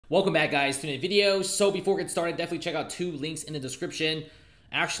Welcome back, guys, to the video. So before we get started, definitely check out 2 links in the description.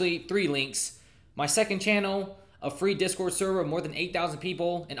 Actually, 3 links. My second channel, a free Discord server of more than 8,000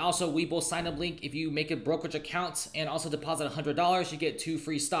 people, and also Webull sign-up link. If you make a brokerage account and also deposit $100, you get 2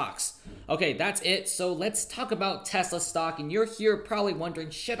 free stocks. Okay, that's it. So let's talk about Tesla stock. And you're here probably wondering,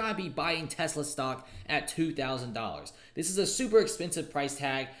 should I be buying Tesla stock at $2,000? This is a super expensive price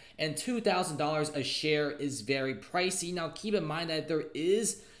tag, and $2,000 a share is very pricey. Now, keep in mind that there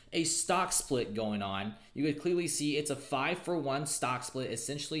is a stock split going on. You could clearly see it's a 5-for-1 stock split,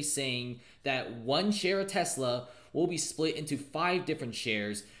 essentially saying that 1 share of Tesla will be split into 5 different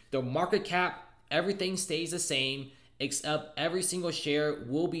shares. The market cap, everything stays the same, except every single share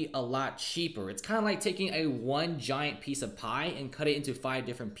will be a lot cheaper. It's kind of like taking a one giant piece of pie and cut it into 5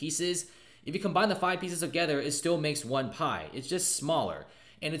 different pieces. If you combine the 5 pieces together, it still makes one pie. It's just smaller,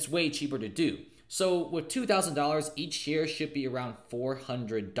 and it's way cheaper to do. So with $2,000, each share should be around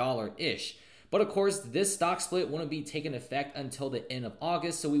 $400-ish. But of course, this stock split won't be taking effect until the end of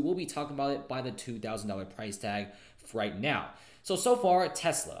August, so we will be talking about it by the $2,000 price tag right now. So far,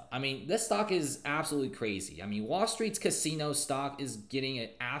 Tesla. I mean, this stock is absolutely crazy. I mean, Wall Street's casino stock is getting an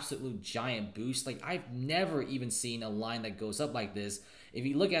absolute giant boost. Like, I've never even seen a line that goes up like this. If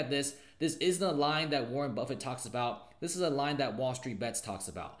you look at this, this isn't a line that Warren Buffett talks about. This is a line that Wall Street Bets talks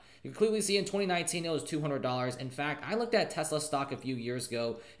about. You can clearly see in 2019, it was $200. In fact, I looked at Tesla stock a few years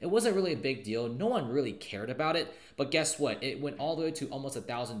ago. It wasn't really a big deal. No one really cared about it. But guess what? It went all the way to almost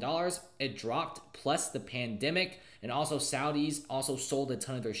 $1,000. It dropped, plus the pandemic. And also Saudis also sold a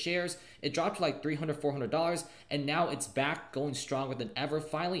ton of their shares. It dropped to like $300, $400. And now it's back going stronger than ever,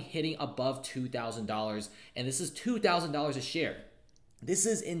 finally hitting above $2,000. And this is $2,000 a share. This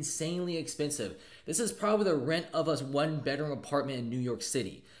is insanely expensive. This is probably the rent of a 1-bedroom apartment in New York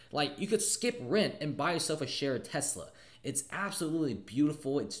City. Like, you could skip rent and buy yourself a share of Tesla. It's absolutely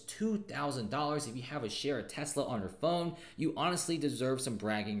beautiful. It's $2,000. If you have a share of Tesla on your phone, you honestly deserve some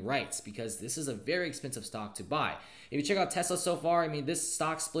bragging rights, because this is a very expensive stock to buy. If you check out Tesla so far, I mean, this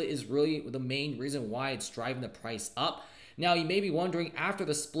stock split is really the main reason why it's driving the price up. Now, you may be wondering, after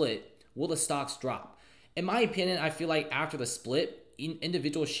the split, will the stocks drop? In my opinion, I feel like after the split,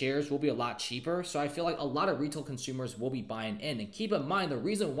 individual shares will be a lot cheaper, so I feel like a lot of retail consumers will be buying in. And keep in mind, the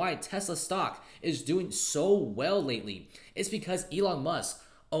reason why Tesla stock is doing so well lately is because Elon Musk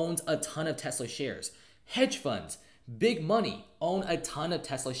owns a ton of Tesla shares. Hedge funds, big money, own a ton of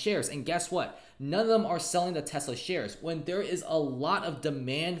Tesla shares, and guess what? None of them are selling the Tesla shares. When there is a lot of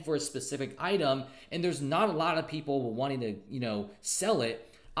demand for a specific item and there's not a lot of people wanting to, sell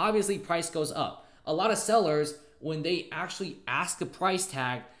it, obviously price goes up. A lot of sellers, when they actually ask the price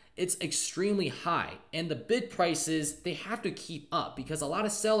tag, it's extremely high. And the bid prices, they have to keep up, because a lot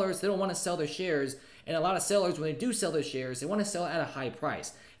of sellers, they don't want to sell their shares. And a lot of sellers, when they do sell their shares, they want to sell it at a high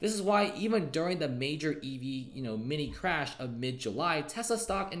price. This is why even during the major EV, mini crash of mid-July, Tesla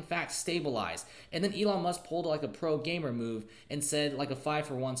stock in fact stabilized. And then Elon Musk pulled like a pro gamer move and said like a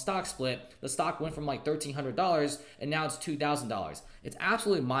 5-for-1 stock split. The stock went from like $1,300 and now it's $2,000. It's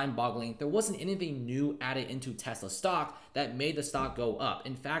absolutely mind-boggling. There wasn't anything new added into Tesla stock that made the stock go up.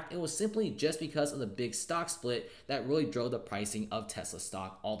 In fact, it was simply just because of the big stock split that really drove the pricing of Tesla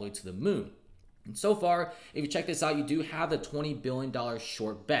stock all the way to the moon. And so far, if you check this out, you do have the $20 billion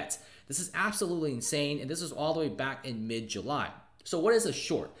short bet. This is absolutely insane, and this is all the way back in mid-July. So what is a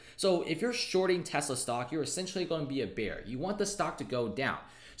short? So if you're shorting Tesla stock, you're essentially going to be a bear. You want the stock to go down.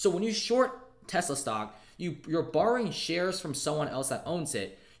 So when you short Tesla stock, you're borrowing shares from someone else that owns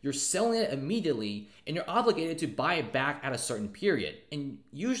it. You're selling it immediately, and you're obligated to buy it back at a certain period. And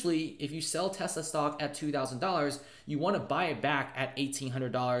usually, if you sell Tesla stock at $2,000, you want to buy it back at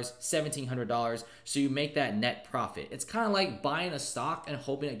 $1,800, $1,700, so you make that net profit. It's kind of like buying a stock and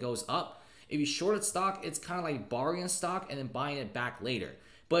hoping it goes up. If you shorted stock, it's kind of like borrowing a stock and then buying it back later.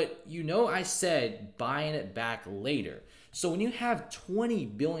 But I said buying it back later. So when you have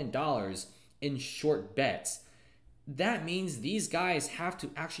 $20 billion in short bets, that means these guys have to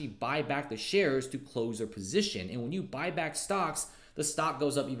actually buy back the shares to close their position. And when you buy back stocks, the stock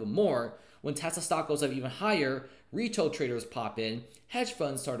goes up even more. When Tesla stock goes up even higher, retail traders pop in, hedge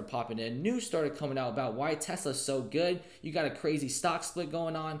funds started popping in, news started coming out about why Tesla's so good. You got a crazy stock split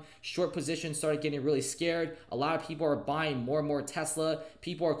going on. Short positions started getting really scared. A lot of people are buying more and more Tesla.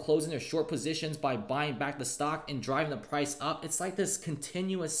 People are closing their short positions by buying back the stock and driving the price up. It's like this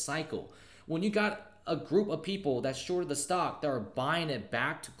continuous cycle. When you got a group of people that shorted the stock that are buying it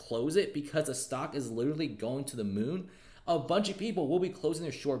back to close it because the stock is literally going to the moon, a bunch of people will be closing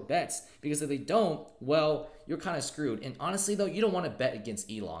their short bets, because if they don't, well, you're kind of screwed. And honestly though, you don't want to bet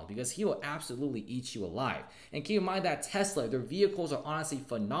against Elon because he will absolutely eat you alive. And keep in mind that Tesla, their vehicles are honestly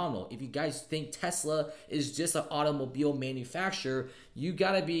phenomenal. If you guys think Tesla is just an automobile manufacturer, you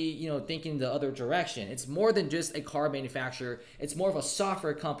gotta be, thinking the other direction. It's more than just a car manufacturer. It's more of a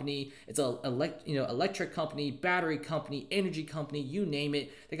software company. It's a electric company, battery company, energy company, you name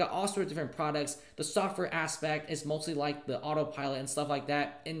it. They got all sorts of different products. The software aspect is mostly like the autopilot and stuff like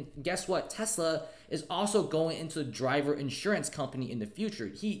that. And guess what? Tesla is also going into the driver insurance company in the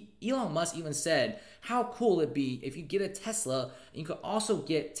future. Elon Musk even said, how cool it'd be if you get a Tesla and you could also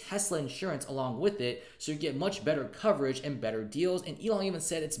get Tesla insurance along with it, so you get much better coverage and better deals. And Elon even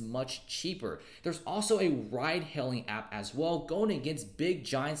said it's much cheaper. There's also a ride-hailing app as well, going against big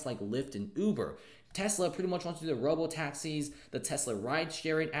giants like Lyft and Uber. Tesla pretty much wants to do the robo-taxis, the Tesla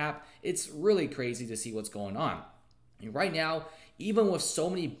ride-sharing app. It's really crazy to see what's going on. And right now, even with so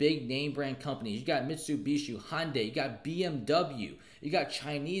many big name brand companies, you got Mitsubishi, Hyundai, you got BMW, you got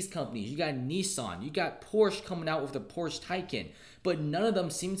Chinese companies, you got Nissan, you got Porsche coming out with the Porsche Taycan, but none of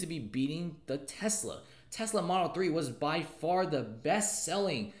them seem to be beating the Tesla. Tesla Model 3 was by far the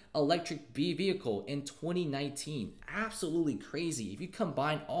best-selling electric vehicle in 2019. Absolutely crazy. If you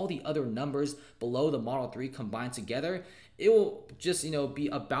combine all the other numbers below the Model 3 combined together, it will just, be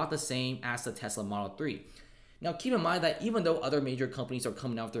about the same as the Tesla Model 3. Now, keep in mind that even though other major companies are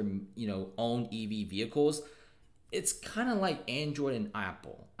coming out with their, own EV vehicles, it's kind of like Android and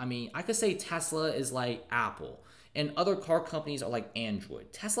Apple. I mean, I could say Tesla is like Apple, and other car companies are like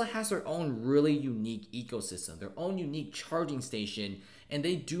Android. Tesla has their own really unique ecosystem, their own unique charging station, and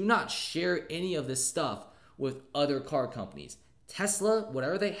they do not share any of this stuff with other car companies. Tesla,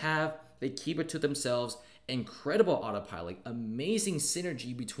 whatever they have, they keep it to themselves. Incredible autopilot, amazing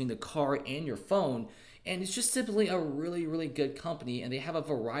synergy between the car and your phone, and it's just simply a really, really good company, and they have a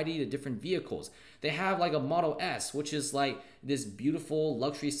variety of different vehicles. They have like a Model S, which is like this beautiful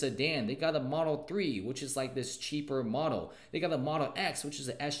luxury sedan. They got a Model 3, which is like this cheaper model. They got the Model X, which is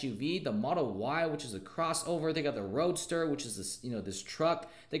an SUV, the Model Y, which is a crossover. They got the Roadster, which is this, this truck.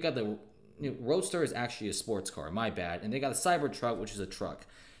 They got the Roadster is actually a sports car, my bad. And they got a Cybertruck, which is a truck.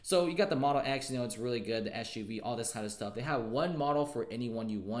 So you got the Model X, it's really good, the SUV, all this kind of stuff. They have one model for anyone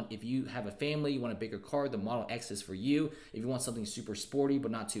you want. If you have a family, you want a bigger car, the Model X is for you. If you want something super sporty but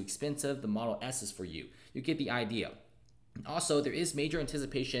not too expensive, the Model S is for you. You get the idea. Also, there is major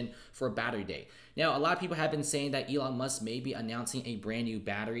anticipation for a battery day. Now, a lot of people have been saying that Elon Musk may be announcing a brand new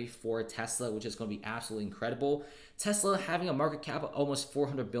battery for Tesla, which is going to be absolutely incredible. Tesla having a market cap of almost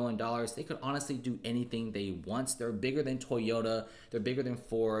 $400 billion, they could honestly do anything they want. They're bigger than Toyota. They're bigger than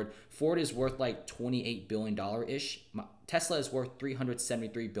Ford. Ford is worth like $28 billion-ish. Tesla is worth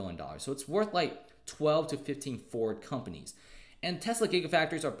 $373 billion. So it's worth like 12 to 15 Ford companies. And Tesla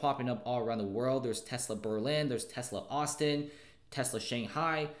Gigafactories are popping up all around the world. There's Tesla Berlin, there's Tesla Austin, Tesla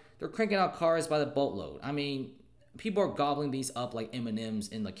Shanghai. They're cranking out cars by the boatload. I mean, people are gobbling these up like M&Ms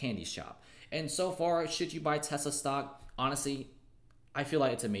in the candy shop. And so far, should you buy Tesla stock? Honestly, I feel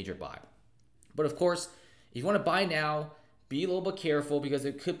like it's a major buy. But of course, if you want to buy now, be a little bit careful because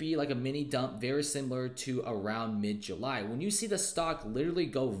it could be like a mini dump very similar to around mid-July. When you see the stock literally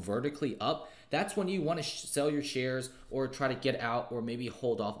go vertically up, that's when you want to sell your shares or try to get out or maybe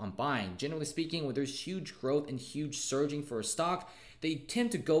hold off on buying. Generally speaking, when there's huge growth and huge surging for a stock, they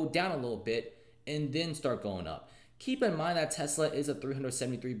tend to go down a little bit and then start going up. Keep in mind that Tesla is a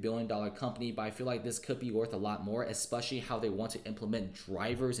 $373 billion company, but I feel like this could be worth a lot more, especially how they want to implement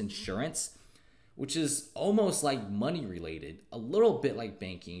driver's insurance, which is almost like money related, a little bit like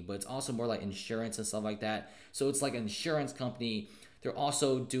banking, but it's also more like insurance and stuff like that. So it's like an insurance company. They're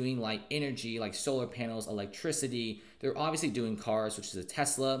also doing like energy, like solar panels, electricity. They're obviously doing cars, which is a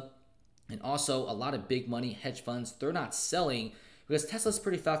Tesla. And also a lot of big money hedge funds, they're not selling because Tesla's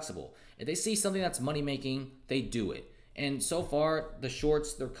pretty flexible. If they see something that's money making, they do it. And so far, the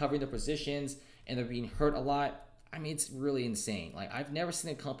shorts, they're covering their positions and they're being hurt a lot. I mean, it's really insane. Like, I've never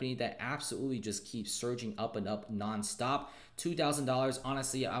seen a company that absolutely just keeps surging up and up nonstop. $2,000,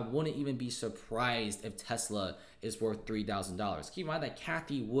 honestly, I wouldn't even be surprised if Tesla is worth $3,000. Keep in mind that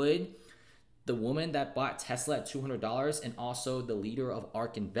Cathie Wood, the woman that bought Tesla at $200 and also the leader of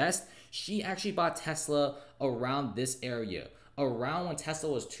ARK Invest, she actually bought Tesla around this area, around when Tesla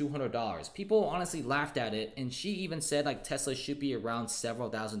was $200. People honestly laughed at it, and she even said like Tesla should be around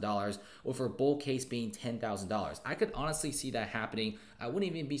several $1,000s, with her bull case being $10,000. I could honestly see that happening. I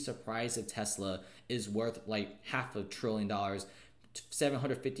wouldn't even be surprised if Tesla is worth like $500 billion,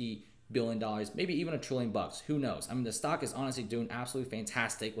 $750 billion, maybe even $1 trillion. Who knows? I mean, the stock is honestly doing absolutely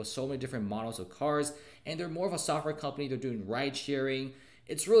fantastic with so many different models of cars, and they're more of a software company. They're doing ride sharing.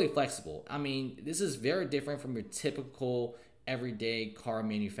 It's really flexible. I mean, this is very different from your typical everyday car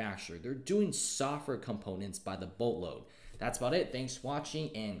manufacturer. They're doing software components by the boatload. That's about it. Thanks for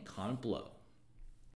watching, and comment below.